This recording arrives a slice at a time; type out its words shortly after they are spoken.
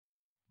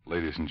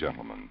Ladies and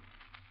gentlemen,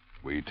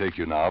 we take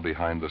you now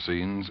behind the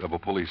scenes of a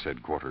police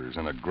headquarters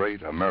in a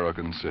great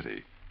American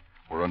city,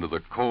 where under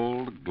the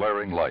cold,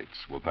 glaring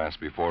lights will pass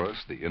before us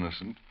the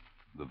innocent,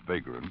 the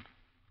vagrant,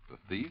 the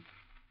thief,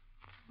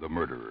 the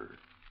murderer.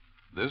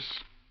 This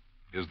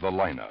is the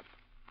lineup.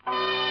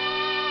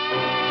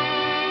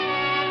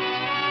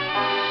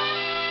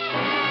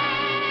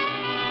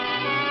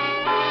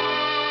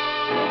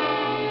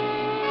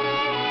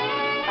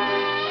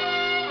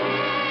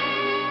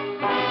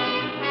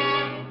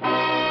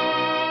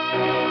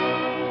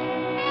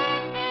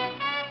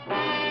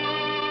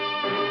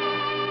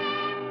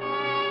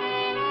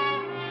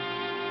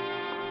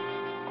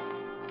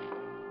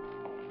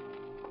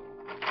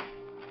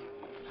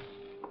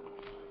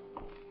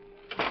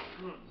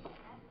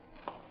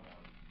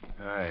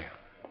 Hi.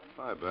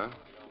 Hi, Ben.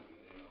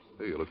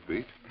 Hey, you look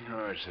beat.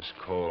 Oh, it's this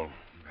cold.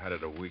 I've had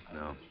it a week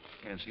now.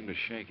 Can't seem to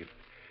shake it.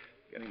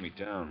 Getting me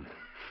down.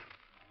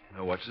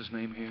 Oh, what's his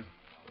name here?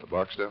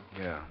 Barksdale?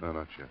 Yeah. No,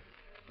 not yet.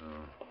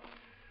 Oh.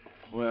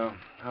 Well,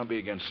 I'll be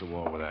against the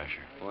wall with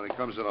Asher. Well, when he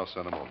comes in, I'll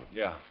send him over.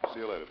 Yeah. See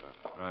you later,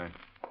 Ben. Right.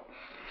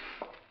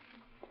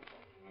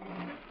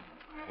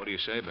 What do you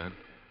say, Ben?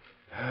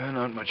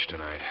 Not much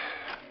tonight.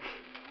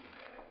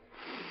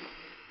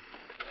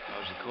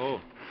 How's the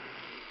cold?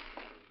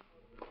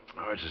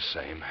 Oh, it's the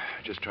same.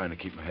 Just trying to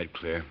keep my head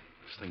clear.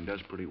 This thing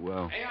does pretty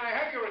well. May I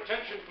have your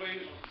attention,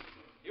 please?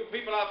 You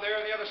people out there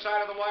on the other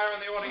side of the wire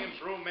in the audience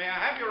room, may I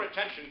have your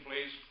attention,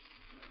 please?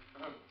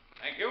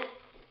 Thank you.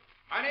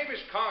 My name is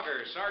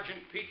Cogger,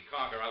 Sergeant Pete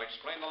Cogger. I'll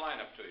explain the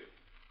lineup to you.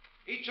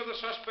 Each of the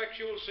suspects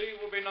you will see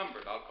will be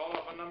numbered. I'll call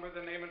off a number,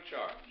 the name, and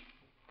charge.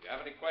 If you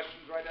have any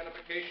questions or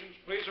identifications,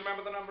 please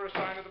remember the number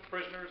assigned to the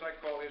prisoner as I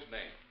call his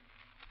name.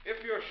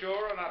 If you're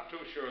sure or not too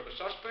sure of the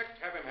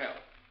suspect, have him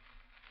held.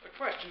 The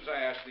questions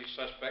I ask these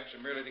suspects are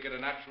merely to get a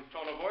natural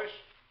tone of voice,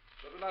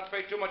 so do not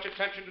pay too much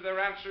attention to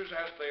their answers,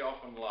 as they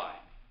often lie.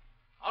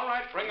 All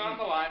right, bring on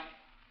the line.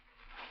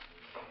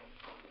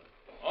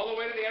 All the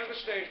way to the end of the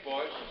stage,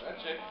 boys.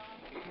 That's it.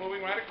 Keep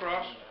moving right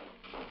across.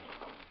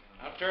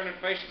 Now turn and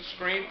face the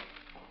screen.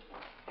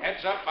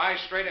 Heads up,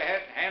 eyes straight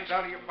ahead, hands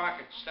out of your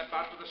pockets. Step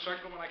out to the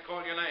circle when I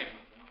call your name.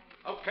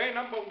 Okay,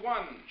 number 1,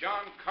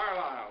 John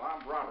Carlyle,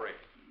 armed robbery.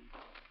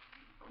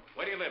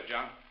 Where do you live,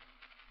 John?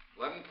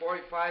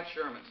 1145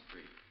 Sherman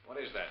Street. What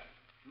is that?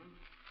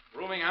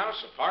 Rooming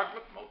house,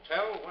 apartment,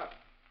 motel, what?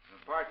 An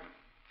apartment.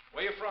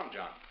 Where you from,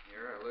 John?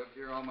 Here, I lived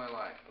here all my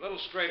life. A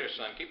little straighter,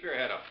 son. Keep your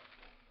head up.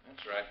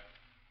 That's right.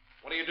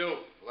 What do you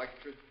do?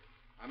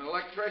 I'm an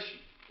electrician.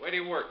 Where do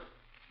you work?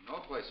 No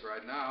place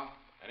right now.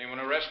 Anyone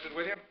arrested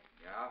with you?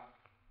 Yeah.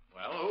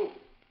 Well, who?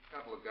 A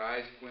couple of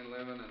guys,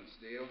 Quinlivan and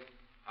Steele.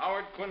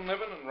 Howard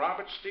Quinlivan and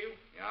Robert Steele?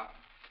 Yeah.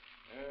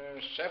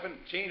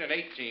 17 and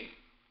 18.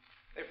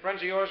 They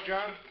friends of yours,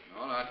 John?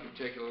 No, not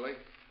particularly.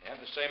 They have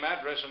the same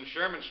address on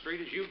Sherman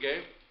Street as you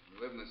gave.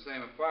 We lived in the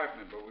same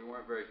apartment, but we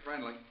weren't very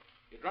friendly.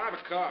 You drive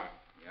a car?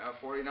 Yeah,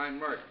 49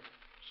 Merton.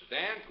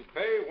 Sedan,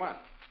 coupe,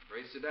 what?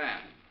 Gray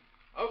sedan.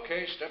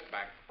 Okay, step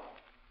back.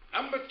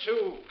 Number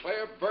 2,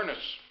 Claire Burness,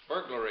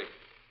 burglary.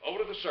 Over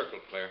to the circle,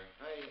 Claire.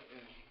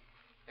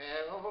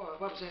 What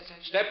was that,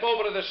 Sergeant? Step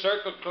over to the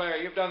circle, Claire.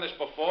 You've done this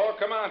before.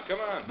 Come on, come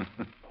on.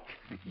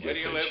 Where do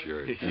you live?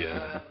 Sure.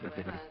 Yeah.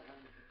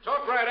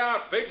 Talk right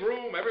out. Big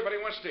room. Everybody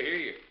wants to hear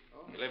you.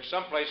 You live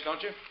someplace,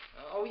 don't you?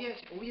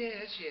 Yes.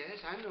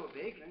 I'm no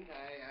vagrant.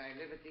 I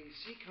live at the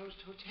Seacoast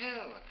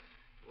Hotel.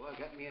 Oh, I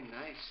got me a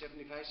nice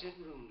 75-cent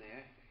room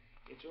there.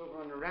 It's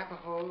over on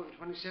Arapahoe and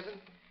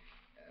 27th.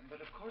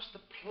 But, of course, the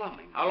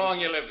plumbing... How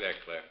long you lived there,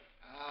 Claire?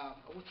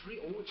 3.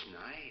 Oh, it's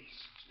nice.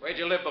 Where'd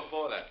you live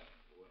before that?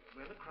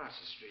 Well, across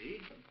the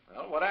street.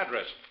 Well, what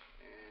address?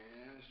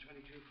 It was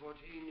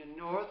 2214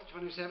 North,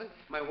 27th.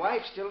 My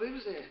wife still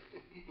lives there.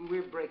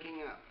 We're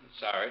breaking up.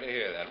 Sorry to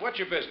hear that. What's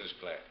your business,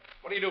 Claire?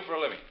 What do you do for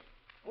a living?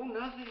 Oh,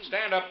 nothing.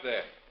 Stand up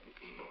there.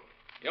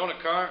 You own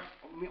a car?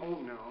 Oh,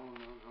 no.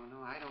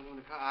 I don't own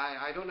a car.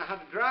 I don't know how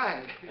to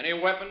drive. Any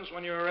weapons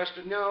when you were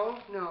arrested?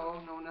 No,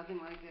 nothing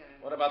like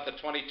that. What about the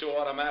 22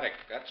 automatic?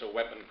 That's a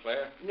weapon,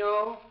 Claire.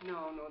 No.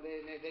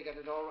 They got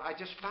it all. I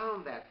just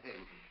found that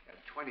thing.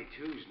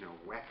 22's no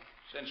weapon.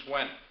 Since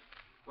when?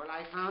 Well,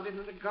 I found it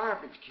in a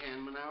garbage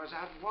can when I was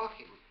out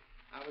walking.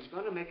 I was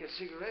going to make a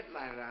cigarette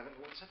lighter out of it.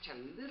 Well, such a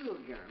little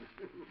gun.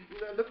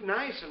 It looked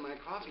nice on my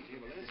coffee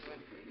table.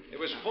 It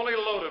was fully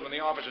loaded when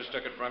the officers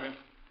took it from you.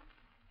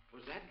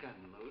 Was that gun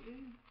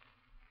loaded?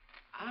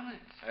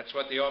 Honest? That's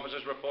what the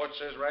officer's report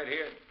says right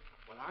here.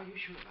 Well, are you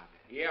sure about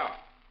that? Yeah.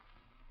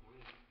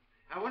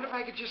 I wonder if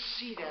I could just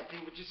see that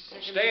thing for just a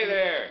second. Stay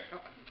there.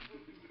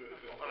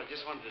 Well, I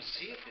just wanted to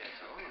see it, that's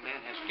all. A man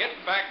has to... Get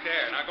back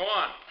there. Now, go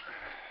on.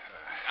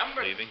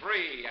 Number Leaving?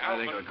 3, I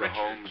think Alvin I'll go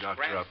home, Richards,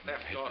 doctor Grand up, and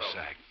Theft hit the Auto.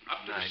 sack. Up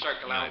to the Night.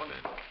 circle, Night, Alvin.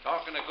 Ben.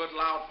 Talk in a good,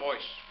 loud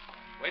voice.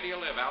 Where do you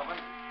live, Alvin?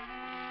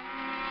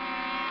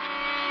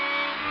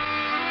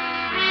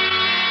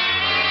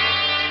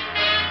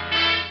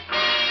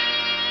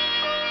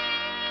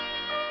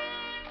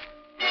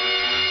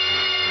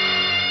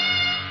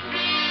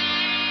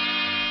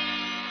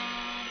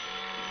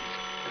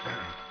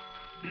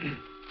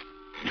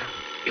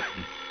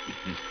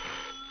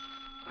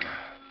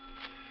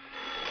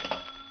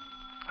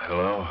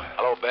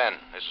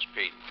 This is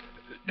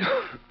Pete.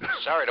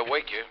 Sorry to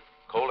wake you.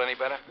 Cold any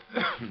better?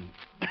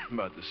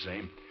 About the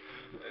same.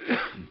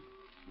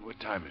 What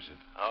time is it?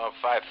 Oh,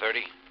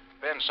 5:30.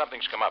 Ben,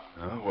 something's come up.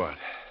 What?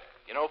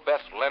 You know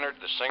Beth Leonard,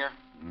 the singer?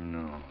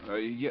 No.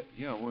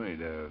 Yeah, wait.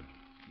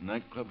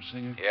 Nightclub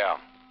singer? Yeah.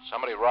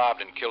 Somebody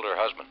robbed and killed her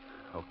husband.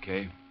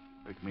 Okay.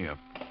 Pick me up.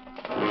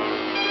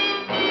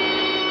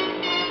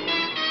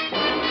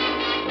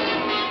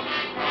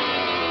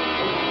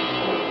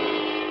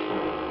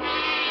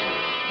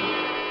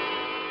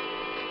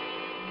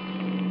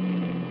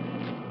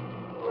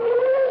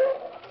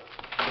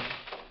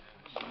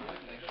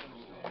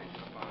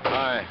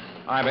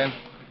 Hi, Ben.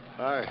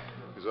 Hi.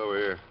 He's over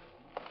here.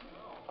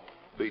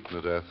 Beaten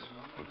to death.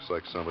 Looks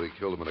like somebody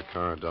killed him in a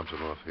car and dumped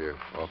him off here.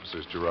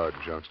 Officers Gerard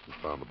and Johnston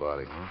found the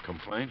body.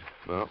 Complaint?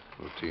 No,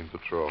 routine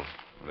patrol.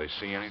 Will they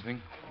see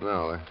anything?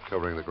 No, they're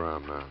covering the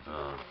ground now.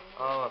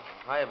 Oh,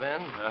 hi,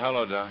 Ben.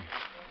 Hello, Doc.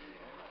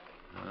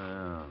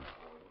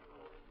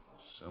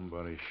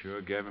 Somebody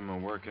sure gave him a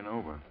working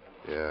over.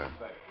 Yeah.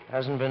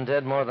 Hasn't been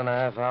dead more than a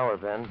half hour,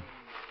 Ben.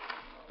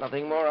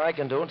 Nothing more I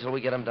can do until we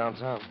get him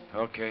downtown.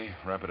 Okay,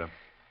 wrap it up.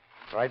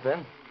 Right,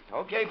 Ben?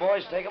 Okay,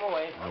 boys, take him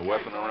away. A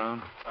weapon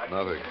around?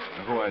 Nothing.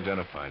 Who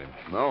identified him?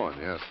 No one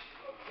yet.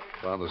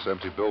 Found this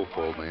empty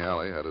billfold in the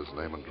alley. Had his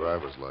name and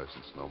driver's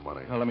license. No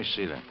money. Well, let me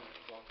see that.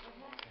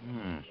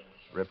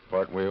 Ripped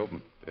part way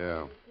open.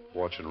 Yeah.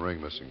 Watch and ring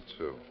missing,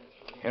 too.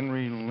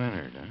 Henry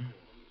Leonard,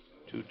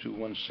 huh?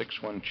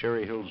 22161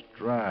 Cherry Hills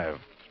Drive.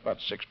 It's about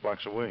 6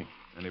 blocks away.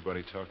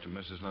 Anybody talk to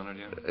Mrs. Leonard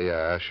yet?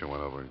 Yeah, Asher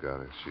went over and got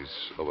her. She's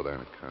over there in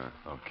the car.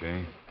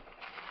 Okay.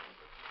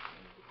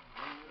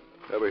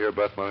 Ever hear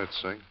Beth Leonard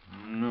sing?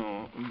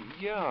 No.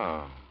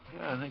 Yeah,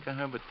 I think I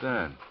have it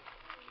then.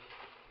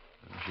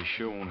 She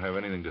sure won't have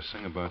anything to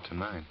sing about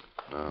tonight.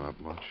 No, not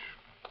much.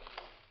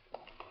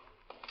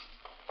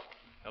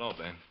 Hello,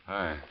 Ben.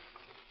 Hi.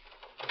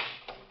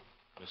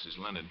 Mrs.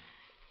 Leonard.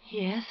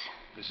 Yes?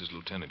 This is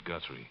Lieutenant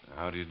Guthrie.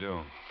 How do you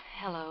do?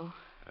 Hello.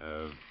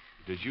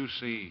 Did you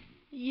see...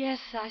 Yes,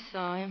 I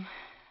saw him.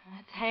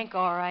 That's Hank,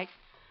 all right.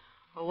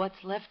 Or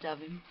what's left of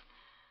him.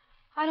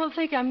 I don't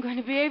think I'm going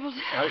to be able to...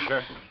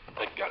 Asher.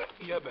 I got it.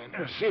 Yeah, Ben.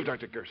 See if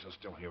Dr. Gerson's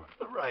still here.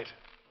 Right.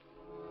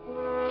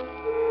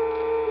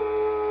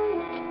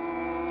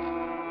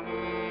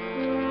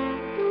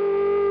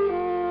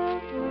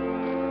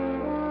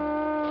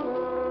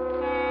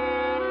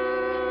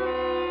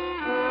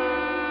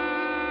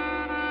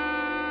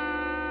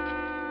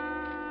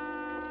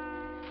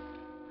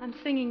 I'm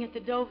singing at the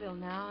Deauville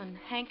now, and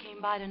Hank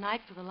came by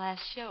tonight for the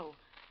last show.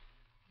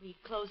 We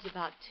closed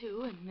about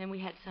 2, and then we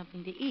had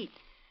something to eat.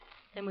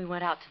 Then we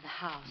went out to the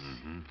house.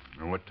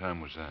 Mm-hmm. And what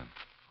time was that?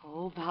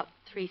 Oh, about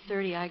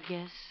 3:30, I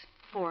guess.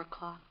 4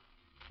 o'clock.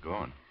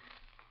 Gone.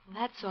 Well,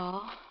 that's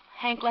all.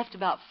 Hank left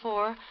about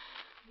 4.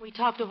 We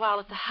talked a while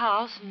at the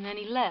house, and then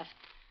he left.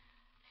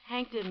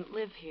 Hank didn't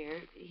live here.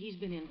 He's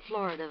been in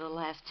Florida the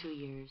last 2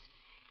 years.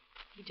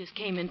 He just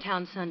came in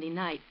town Sunday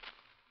night.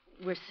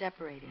 We're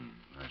separating.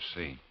 I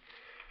see.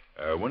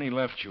 When he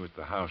left you at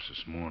the house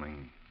this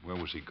morning, where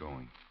was he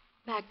going?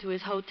 Back to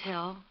his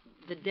hotel,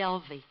 the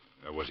Delvey.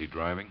 Was he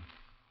driving?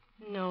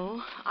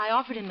 No. I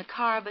offered him the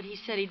car, but he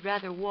said he'd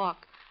rather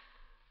walk.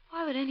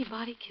 Why would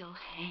anybody kill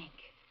Hank?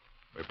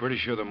 We're pretty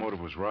sure the motive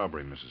was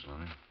robbery, Mrs.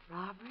 Leonard.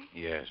 Robbery?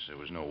 Yes, there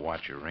was no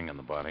watch or ring on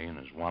the body, and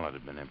his wallet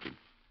had been emptied.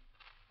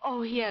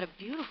 Oh, he had a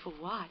beautiful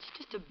watch.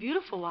 Just a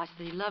beautiful watch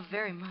that he loved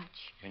very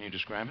much. Can you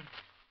describe it?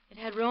 It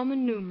had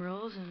Roman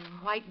numerals and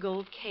a white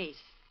gold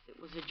case. It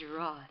was a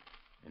Gerard.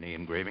 Any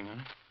engraving on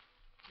it?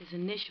 His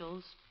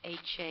initials,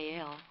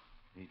 H.A.L.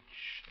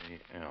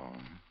 H-A-L.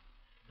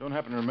 Don't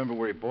happen to remember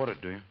where he bought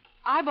it, do you?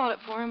 I bought it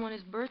for him on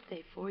his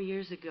birthday 4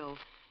 years ago.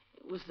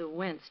 It was the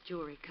Wentz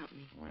Jewelry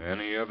Company.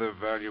 Any other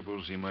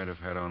valuables he might have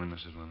had on him,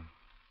 Mrs. Leonard?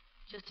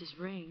 Just his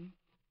ring.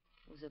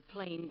 It was a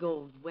plain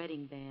gold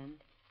wedding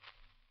band.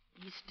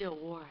 He still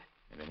wore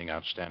it. Anything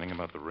outstanding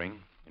about the ring?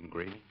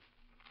 Engraving?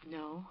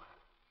 No.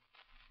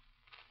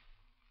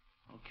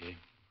 Okay.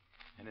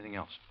 Anything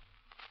else?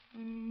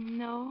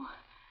 No.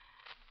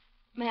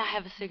 May I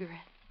have a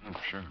cigarette? Oh,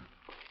 sure.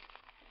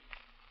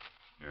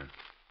 Here.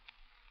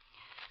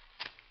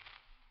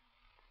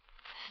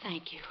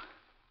 Thank you.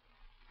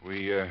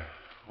 We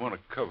want to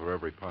cover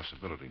every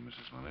possibility,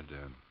 Mrs. Leonard.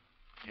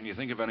 Can you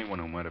think of anyone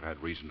who might have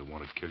had reason to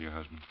want to kill your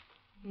husband?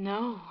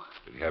 No.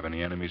 Did he have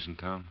any enemies in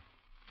town?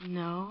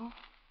 No.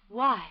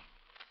 Why?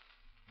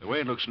 The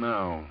way it looks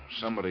now,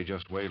 somebody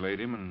just waylaid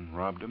him and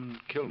robbed him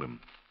and killed him.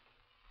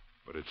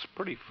 But it's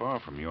pretty far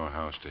from your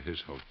house to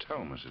his hotel,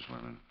 Mrs.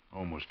 Leonard.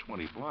 Almost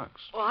 20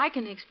 blocks. Well, I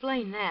can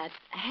explain that.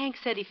 Hank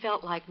said he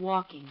felt like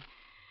walking.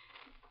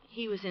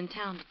 He was in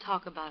town to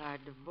talk about our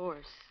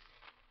divorce.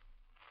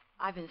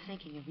 I've been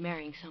thinking of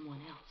marrying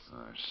someone else.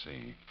 I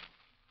see.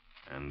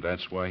 And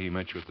that's why he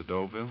met you at the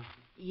Deauville?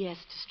 Yes,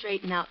 to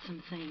straighten out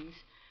some things.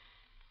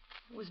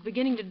 It was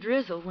beginning to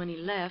drizzle when he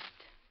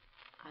left.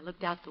 I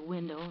looked out the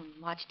window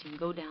and watched him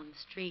go down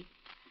the street.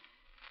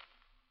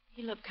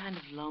 He looked kind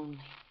of lonely.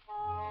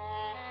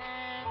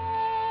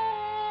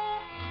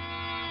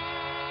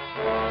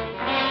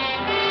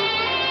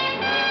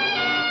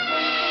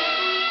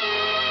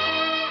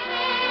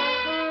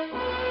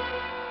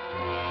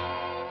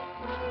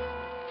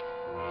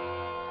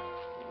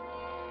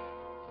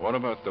 What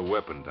about the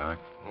weapon, Doc?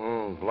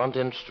 Blunt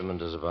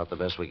instrument is about the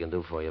best we can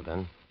do for you,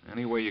 Ben.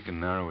 Any way you can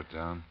narrow it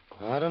down?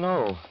 I don't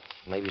know.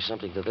 Maybe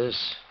something to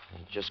this.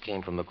 It just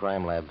came from the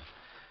crime lab.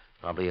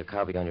 Probably a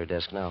copy on your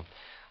desk now.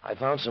 I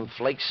found some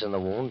flakes in the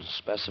wound.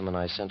 Specimen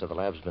I sent to the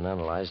lab's been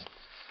analyzed.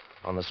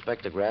 On the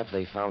spectrograph,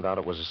 they found out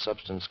it was a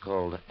substance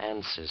called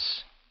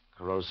ANSYS,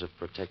 corrosive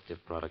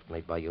protective product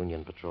made by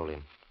Union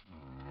Petroleum.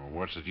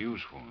 What's it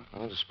used for?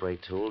 Oh, to spray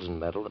tools and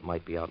metal that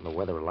might be out in the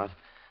weather a lot.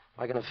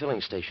 Like in a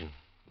filling station.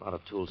 A lot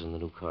of tools in the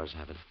new cars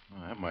have it.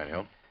 Well, that might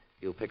help.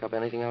 You pick up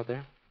anything out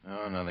there?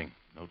 No, nothing.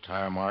 No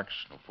tire marks,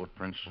 no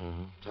footprints.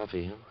 Mm-hmm.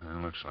 Toughy, huh?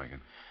 Looks like it.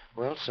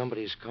 Well,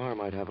 somebody's car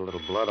might have a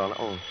little blood on it.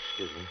 Oh,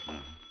 excuse me.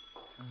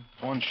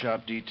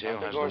 One-shot detail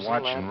has the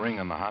watch and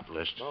ring on the hot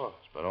list. Oh.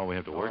 That's about all we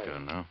have to work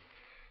on now.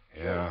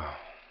 Yeah.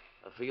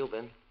 For you,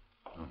 Ben.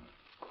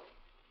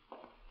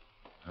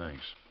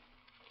 Thanks.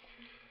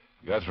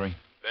 Guthrie?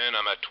 Ben,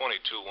 I'm at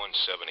 22178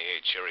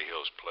 Cherry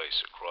Hills Place,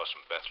 across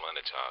from Beth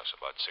Leonard's house,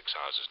 about 6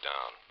 houses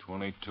down.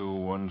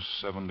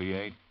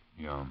 22178?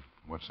 Yeah.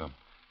 What's up?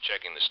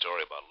 Checking the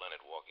story about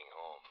Leonard walking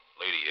home.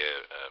 Lady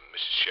here,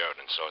 Mrs.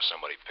 Sheridan, saw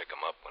somebody pick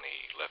him up when he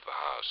left the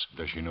house.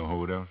 Does she know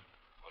who it is?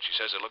 Well, she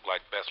says it looked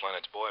like Beth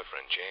Leonard's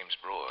boyfriend, James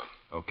Brewer.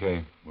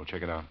 Okay, we'll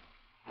check it out.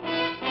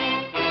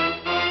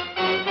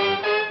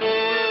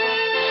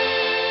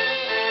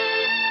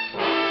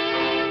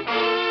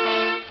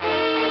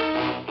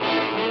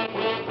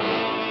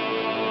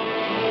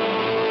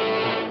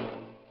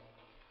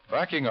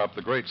 Backing up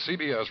the great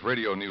CBS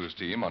radio news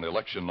team on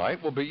election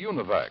night will be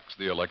Univax,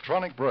 the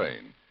electronic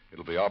brain.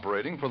 It'll be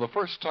operating for the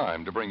first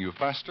time to bring you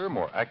faster,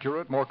 more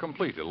accurate, more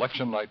complete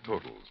election night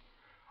totals.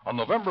 On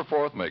November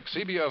 4th, make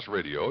CBS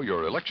Radio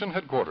your election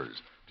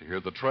headquarters to hear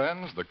the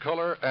trends, the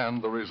color,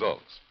 and the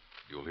results.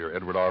 You'll hear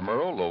Edward R.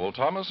 Murrow, Lowell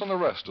Thomas, and the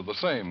rest of the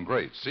same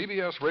great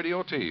CBS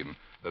radio team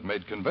that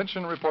made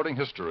convention reporting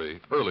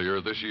history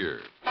earlier this year.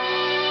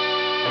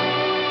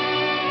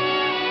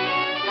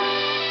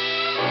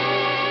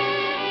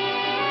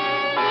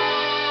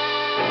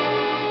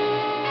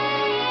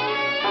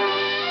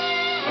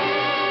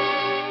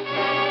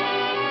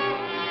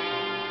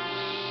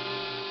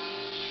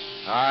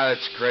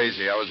 That's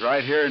crazy. I was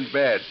right here in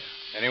bed.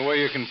 Any way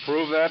you can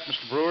prove that,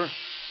 Mr. Brewer?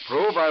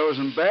 Prove I was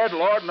in bed?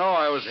 Lord, no,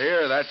 I was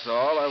here, that's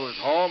all. I was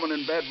home and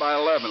in bed by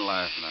 11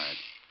 last night.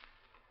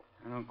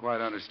 I don't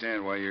quite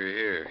understand why you're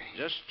here.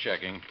 Just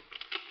checking.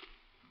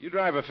 You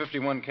drive a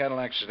 51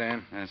 Cadillac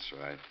sedan? That's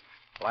right.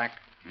 Black?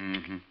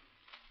 Mm-hmm.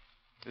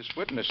 This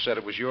witness said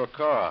it was your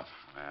car.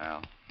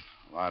 Well,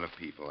 a lot of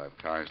people have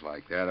cars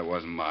like that. It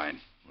wasn't mine.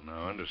 Well,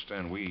 now,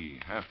 understand, we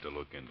have to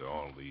look into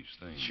all these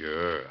things.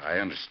 Sure, I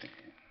understand.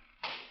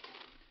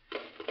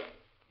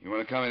 You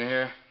want to come in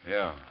here?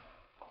 Yeah.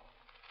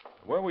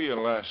 Where were you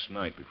last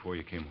night before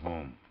you came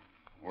home?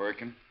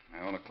 Working.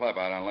 I own a club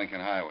out on Lincoln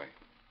Highway.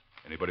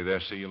 Anybody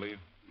there see you leave?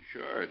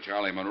 Sure,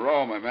 Charlie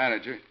Monroe, my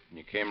manager. And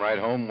you came right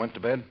home, went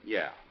to bed?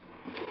 Yeah.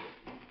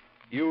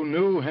 You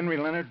knew Henry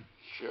Leonard?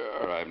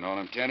 Sure, I've known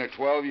him 10 or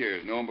 12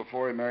 years. Knew him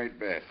before he married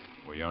Beth.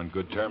 Were you on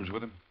good terms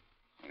with him?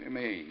 What do you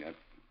mean?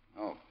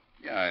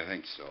 Yeah, I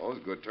think so.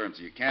 As good terms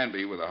as you can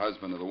be with the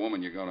husband of the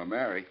woman you're going to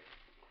marry.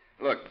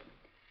 Look,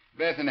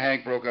 Beth and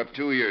Hank broke up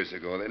 2 years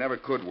ago. They never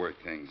could work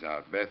things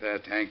out. Beth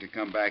asked Hank to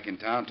come back in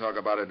town, talk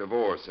about a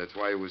divorce. That's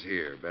why he was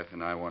here. Beth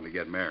and I wanted to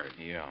get married.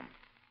 Yeah.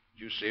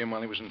 Did you see him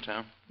while he was in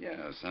town?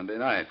 Yeah, Sunday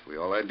night. We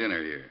all had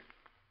dinner here.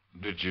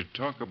 Did you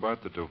talk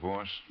about the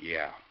divorce?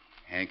 Yeah.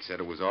 Hank said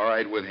it was all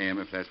right with him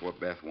if that's what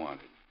Beth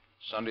wanted.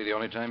 Sunday the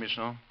only time you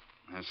saw him?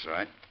 That's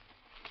right.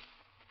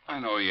 I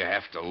know you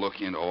have to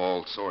look into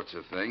all sorts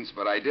of things,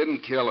 but I didn't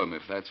kill him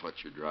if that's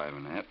what you're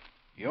driving at.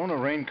 You own a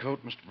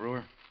raincoat, Mr.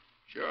 Brewer?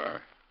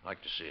 Sure. I'd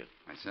like to see it.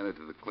 I sent it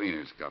to the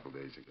cleaners a couple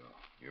days ago.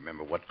 You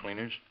remember what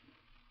cleaners?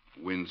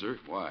 Windsor.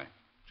 Why?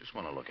 Just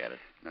want to look at it.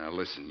 Now,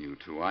 listen, you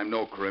two. I'm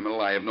no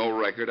criminal. I have no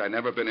record. I've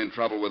never been in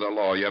trouble with the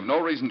law. You have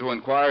no reason to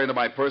inquire into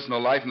my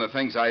personal life and the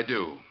things I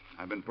do.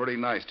 I've been pretty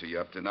nice to you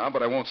up to now,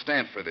 but I won't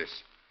stand for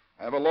this.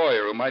 I have a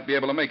lawyer who might be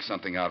able to make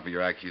something out of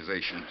your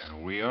accusations.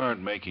 We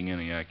aren't making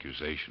any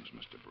accusations,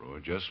 Mr.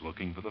 Brewer. Just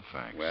looking for the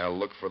facts. Well,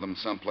 look for them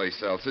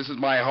someplace else. This is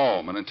my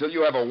home, and until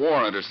you have a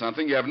warrant or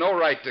something, you have no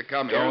right to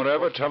come here. Don't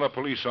ever tell a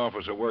police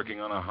officer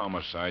working on a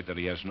homicide that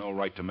he has no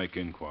right to make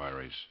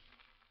inquiries.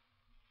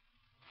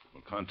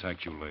 We'll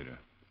contact you later.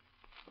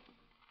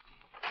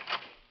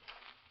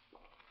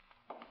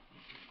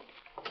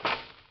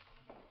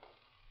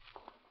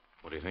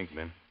 What do you think,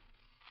 Ben?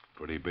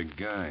 Pretty big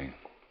guy.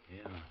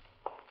 Yeah.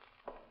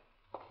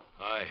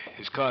 Hi.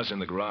 His car's in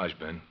the garage,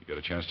 Ben. You got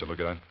a chance to look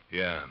at it?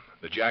 Yeah.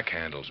 The jack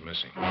handle's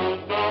missing.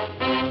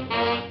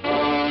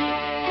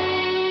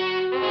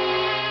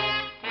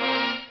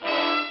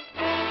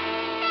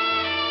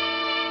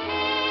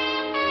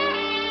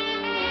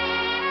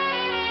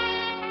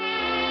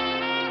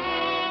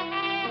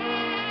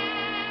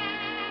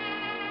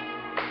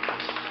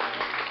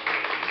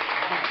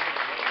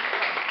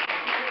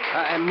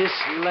 Miss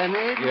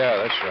Leonard? Yeah,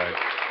 that's right.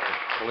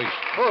 Police.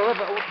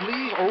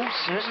 Please. Oh,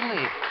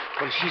 certainly.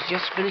 Well, she's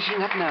just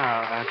finishing up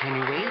now. Can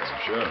you wait?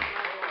 Sure.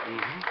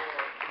 Mm-hmm.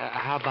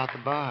 how about the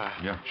bar?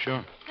 Yeah,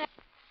 sure.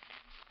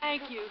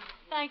 Thank you.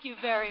 Thank you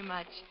very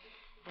much.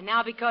 And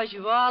now, because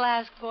you've all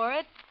asked for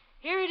it,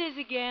 here it is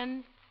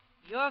again,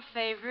 your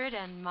favorite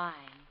and mine.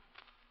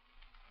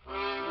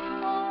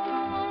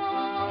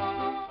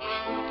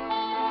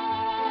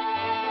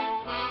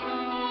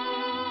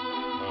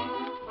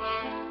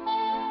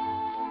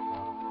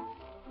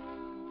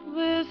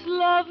 This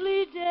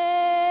lovely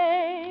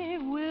day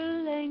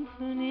will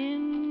lengthen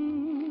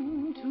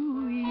into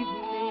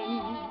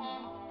evening.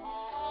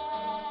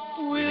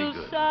 We'll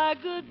say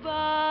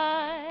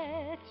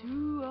goodbye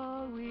to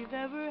all we've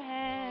ever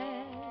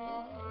had.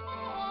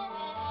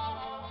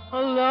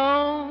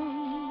 Alone,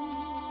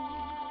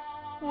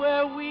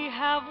 where we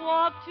have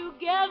walked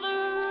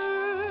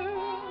together,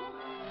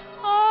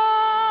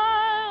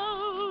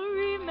 I'll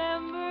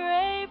remember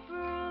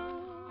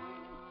April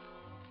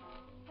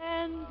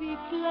and be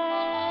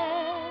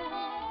glad.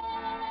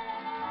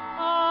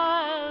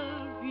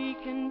 I'll be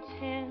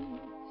content.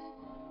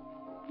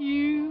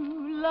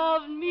 You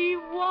loved me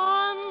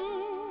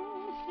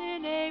once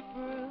in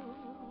April.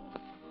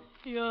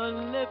 Your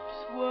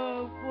lips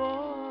were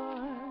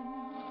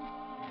warm,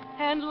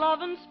 and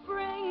love and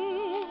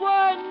spring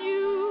were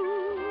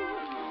new.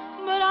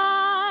 But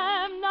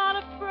I'm not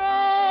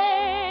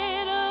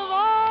afraid of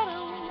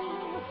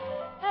autumn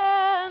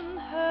and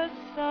her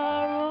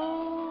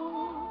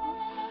sorrow,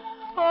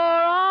 for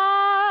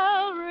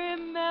I'll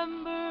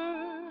remember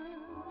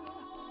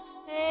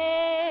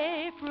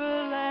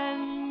April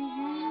and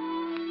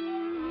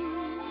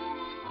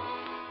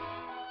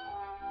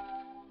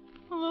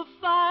the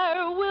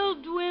fire will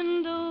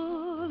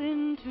dwindle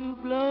into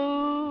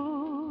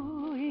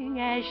glowing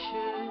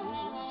ashes,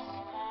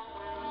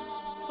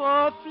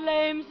 for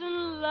flames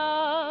in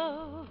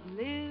love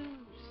live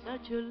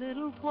such a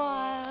little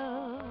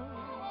while.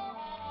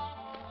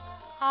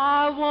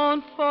 I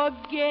won't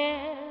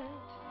forget,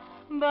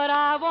 but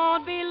I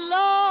won't be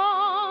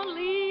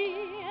lonely.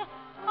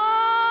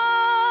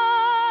 I'll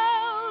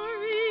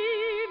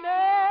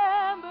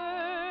remember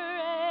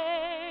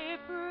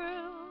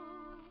April,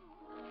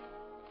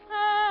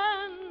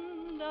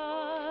 and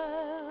I'll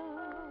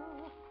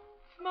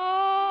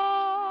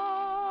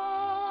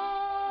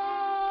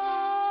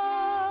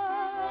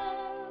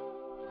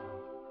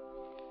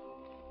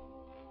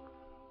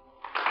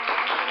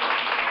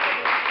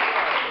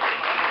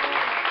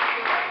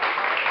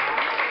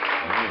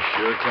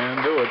Sure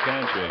can do it,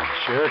 can't she?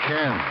 Sure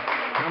can.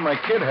 Well, my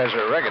kid has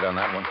a record on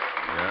that one.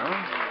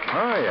 Yeah?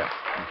 Oh, yeah.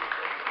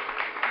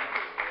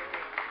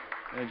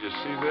 Hey, did you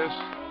see this?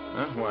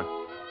 Huh? What?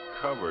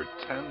 Cover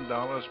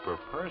 $10 per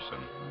person.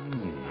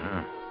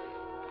 Yeah.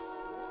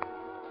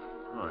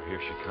 Oh, here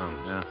she comes.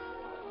 Yeah.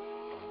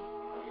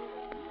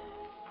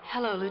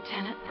 Hello,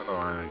 Lieutenant. Hello,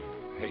 I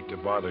hate to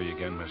bother you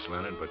again, Miss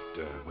Leonard, but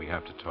we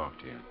have to talk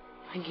to you.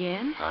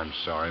 Again? I'm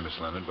sorry, Miss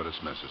Leonard, but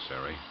it's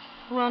necessary.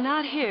 Well,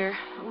 not here.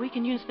 We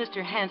can use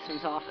Mr.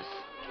 Hanson's office.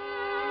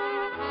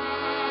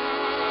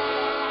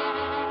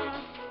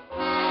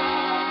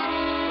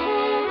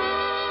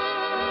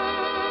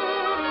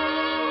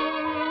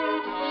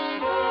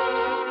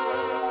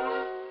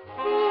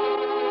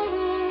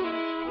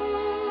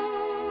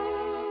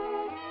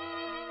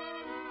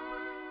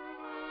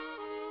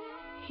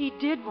 He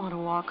did want to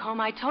walk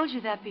home. I told you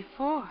that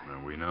before.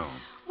 Well, we know.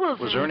 Well,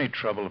 Was there any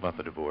trouble about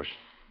the divorce?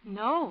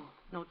 No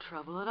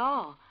trouble at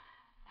all.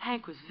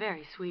 Hank was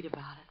very sweet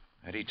about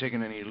it. Had he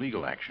taken any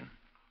legal action?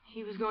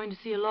 He was going to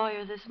see a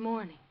lawyer this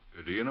morning.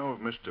 Do you know if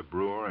Mr.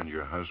 Brewer and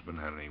your husband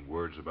had any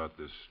words about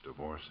this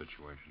divorce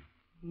situation?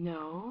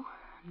 No.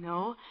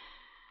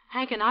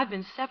 Hank and I've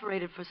been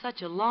separated for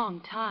such a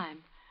long time.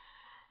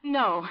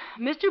 No,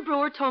 Mr.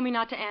 Brewer told me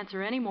not to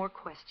answer any more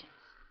questions.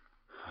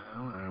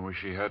 Well, I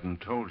wish he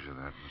hadn't told you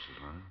that,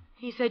 Mrs. Leonard.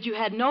 He said you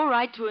had no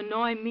right to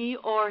annoy me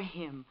or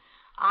him.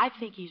 I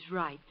think he's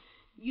right.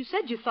 You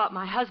said you thought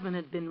my husband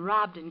had been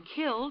robbed and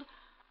killed.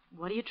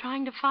 What are you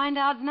trying to find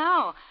out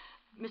now?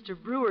 Mr.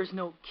 Brewer's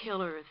no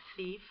killer or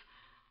thief.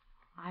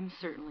 I'm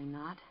certainly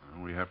not.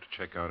 Well, we have to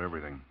check out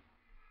everything.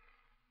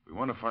 We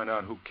want to find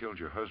out who killed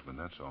your husband,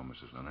 that's all,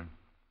 Mrs. Leonard.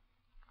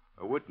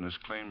 A witness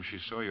claims she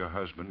saw your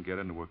husband get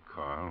into a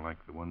car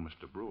like the one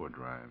Mr. Brewer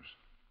drives.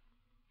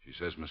 She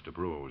says Mr.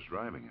 Brewer was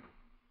driving it.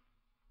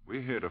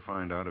 We're here to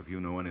find out if you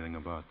know anything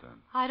about that.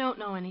 I don't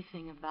know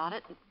anything about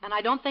it, and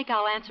I don't think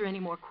I'll answer any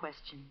more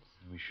questions.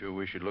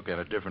 We should look at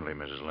it differently,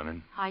 Mrs.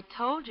 Leonard. I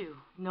told you,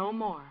 no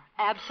more.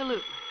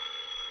 Absolutely.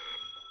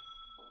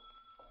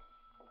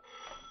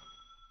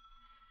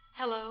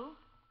 Hello?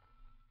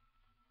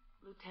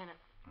 Lieutenant.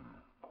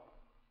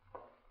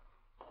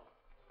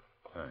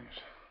 Thanks.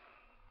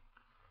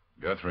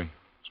 Guthrie.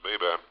 It's me,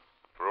 Ben.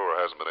 Brewer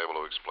hasn't been able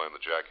to explain the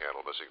jack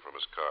handle missing from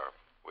his car.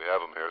 We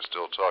have him here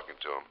still talking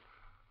to him,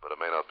 but it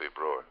may not be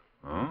Brewer.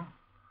 Huh?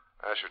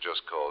 Asher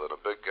just called in. A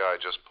big guy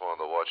just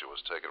pawned the watch that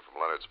was taken from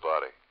Leonard's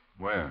body.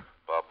 Where?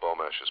 Bob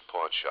Bomash's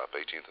pawn shop,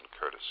 18th and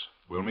Curtis.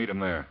 We'll meet him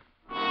there.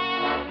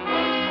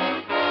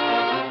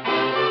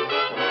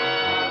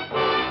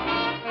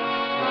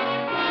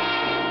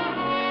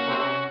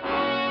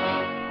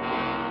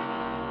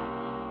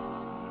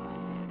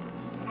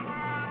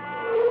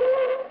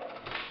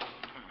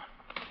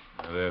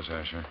 There's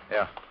Asher.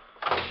 Yeah.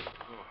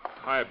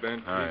 Hi, Ben.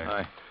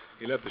 Hi.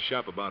 He left the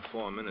shop about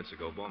 4 minutes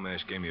ago.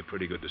 Beaumash gave me a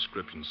pretty good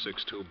description.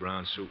 6'2",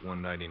 brown suit,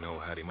 190 no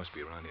hat. He must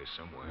be around here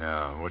somewhere.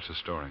 Yeah, what's the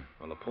story?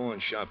 Well, the pawn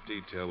shop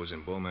detail was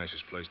in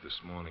Beaumash's place this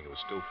morning. It was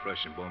still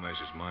fresh in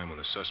Beaumash's mind when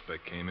the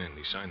suspect came in.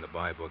 He signed the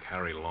buy book,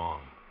 Harry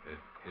Long.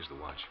 Here's the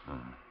watch.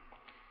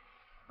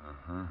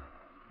 Uh-huh.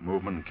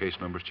 Movement and case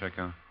numbers check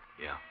out?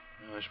 Yeah.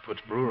 Well, this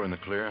puts Brewer in the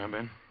clear, huh,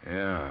 Ben?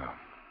 Yeah.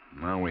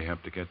 Now we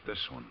have to get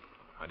this one.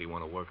 How do you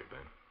want to work it, Ben?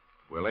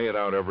 We'll lay it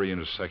out every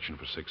intersection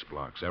for 6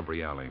 blocks,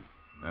 every alley.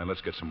 Now,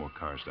 let's get some more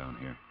cars down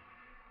here.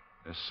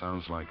 This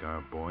sounds like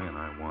our boy, and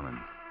I want him.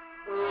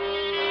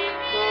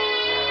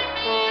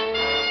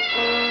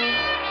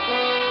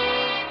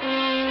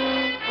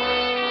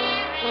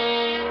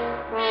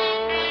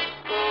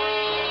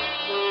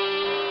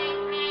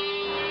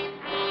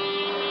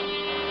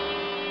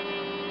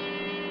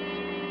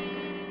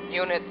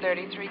 Unit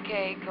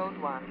 33K, code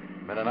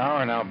 1. Been an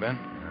hour now, Ben.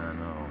 I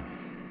know.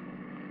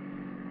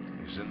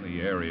 He's in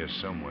the area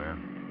somewhere.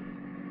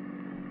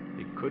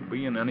 He could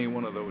be in any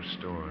one of those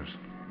stores.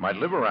 Might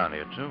live around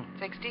here, too.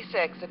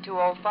 66 at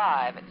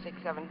 205 at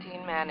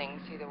 617 Manning.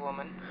 See the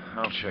woman?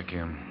 I'll check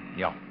in.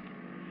 Yeah.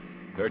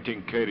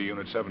 13K to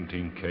Unit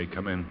 17K.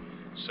 Come in.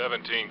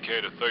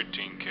 17K to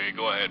 13K.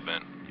 Go ahead,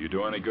 Ben. You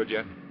do any good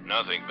yet?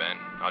 Nothing, Ben.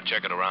 I'll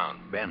check it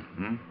around.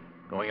 Ben,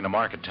 going into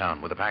Market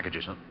Town with the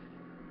packages, huh?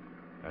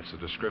 That's the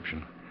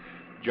description.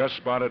 Just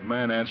spotted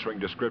man answering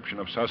description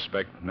of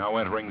suspect. Now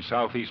entering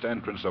southeast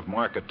entrance of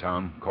Market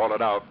Town. Call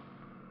it out.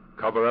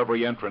 Cover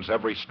every entrance,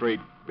 every street.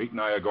 Pete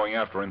and I are going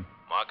after him.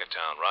 Market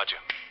Town, roger.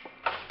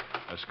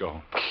 Let's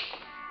go.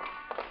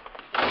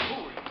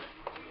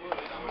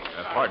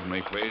 Pardon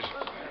me, please.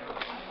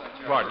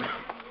 Pardon.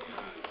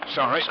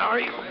 Sorry.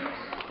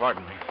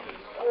 Pardon me.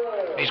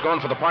 He's going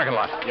for the parking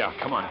lot. Yeah,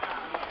 come on.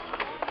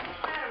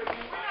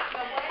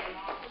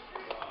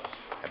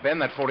 Ben,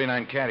 that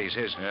 49 caddy's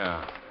his.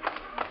 Yeah.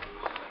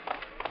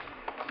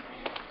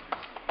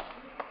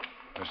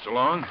 Mr.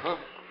 Long? Huh?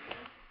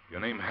 Your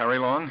name Harry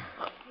Long?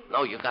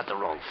 No, you got the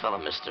wrong fella,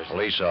 mister.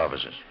 Police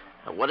officers.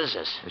 What is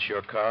this? This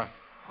your car?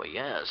 Well,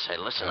 yes. Hey,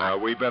 listen,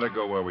 We better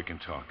go where we can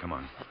talk. Come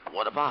on.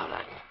 What about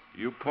it?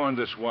 You pawned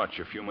this watch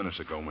a few minutes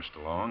ago,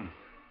 Mr. Long.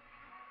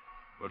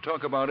 We'll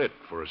talk about it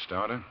for a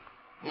starter.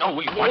 No,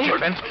 we Watch it,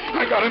 Ben.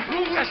 I got him.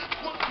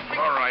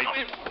 All right.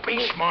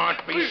 Be smart.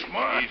 Be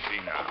smart.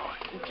 Easy now.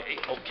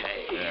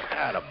 Okay.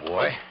 Yeah,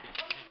 attaboy.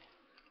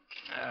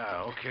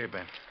 Okay,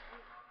 Ben.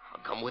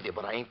 I'll come with you,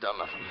 but I ain't done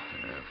nothing.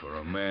 Yeah, for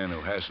a man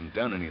who hasn't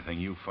done anything,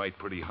 you fight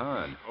pretty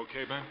hard.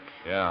 Okay, Ben?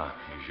 Yeah,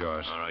 he's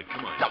yours. All right,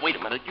 come on. Now, wait a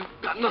minute. You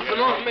got nothing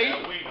on me.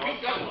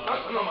 You got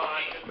nothing on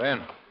me.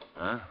 Ben.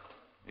 Huh?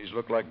 These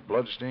look like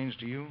bloodstains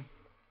to you?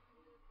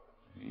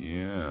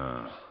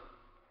 Yeah.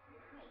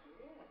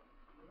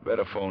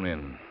 Better phone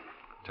in.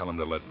 Tell him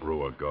to let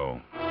Brewer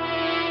go.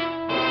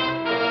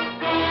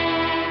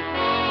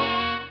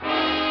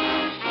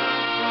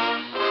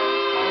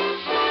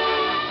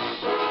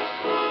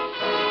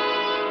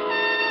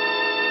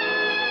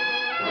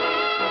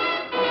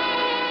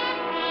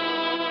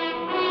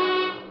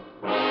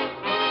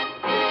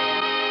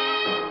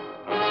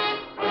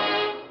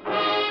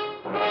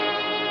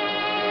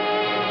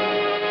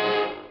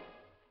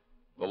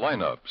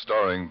 Lineup,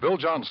 starring Bill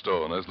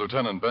Johnstone as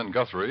Lieutenant Ben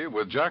Guthrie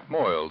with Jack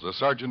Moyles as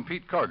Sergeant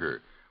Pete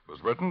Carger,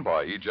 was written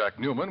by E. Jack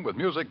Newman with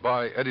music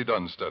by Eddie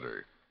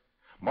Dunstetter.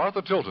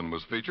 Martha Tilton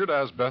was featured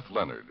as Beth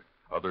Leonard.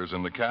 Others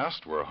in the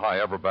cast were Hy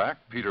Everback,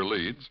 Peter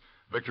Leeds,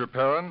 Victor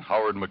Perrin,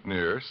 Howard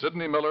McNear,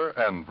 Sidney Miller,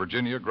 and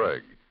Virginia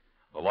Gregg.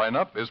 The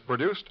lineup is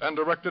produced and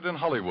directed in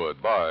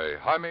Hollywood by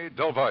Jaime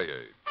Del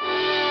Valle.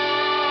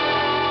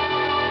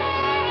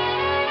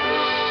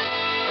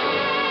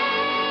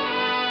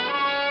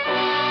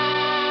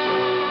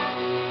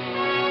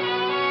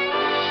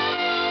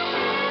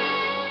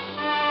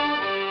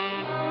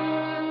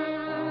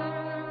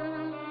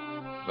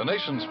 The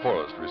nation's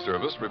Forestry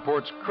Service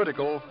reports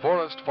critical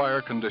forest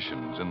fire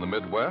conditions in the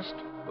Midwest,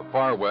 the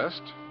Far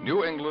West,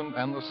 New England,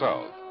 and the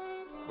South,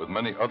 with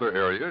many other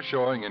areas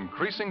showing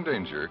increasing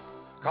danger,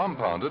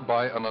 compounded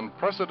by an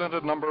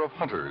unprecedented number of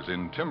hunters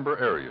in timber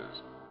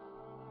areas.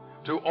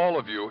 To all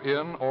of you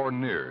in or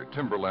near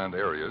timberland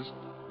areas,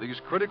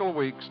 these critical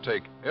weeks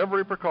take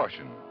every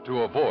precaution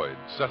to avoid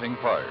setting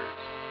fires.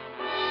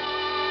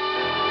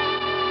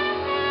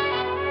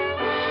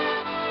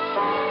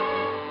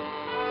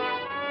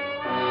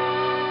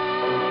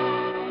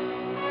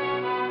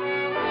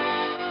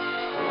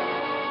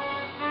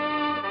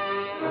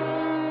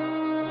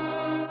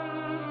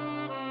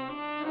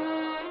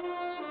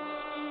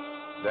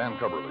 Dan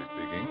Cubberly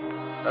speaking.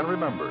 And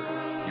remember,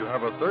 you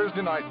have a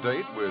Thursday night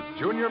date with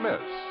Junior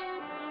Miss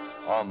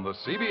on the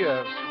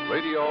CBS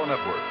Radio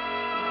Network.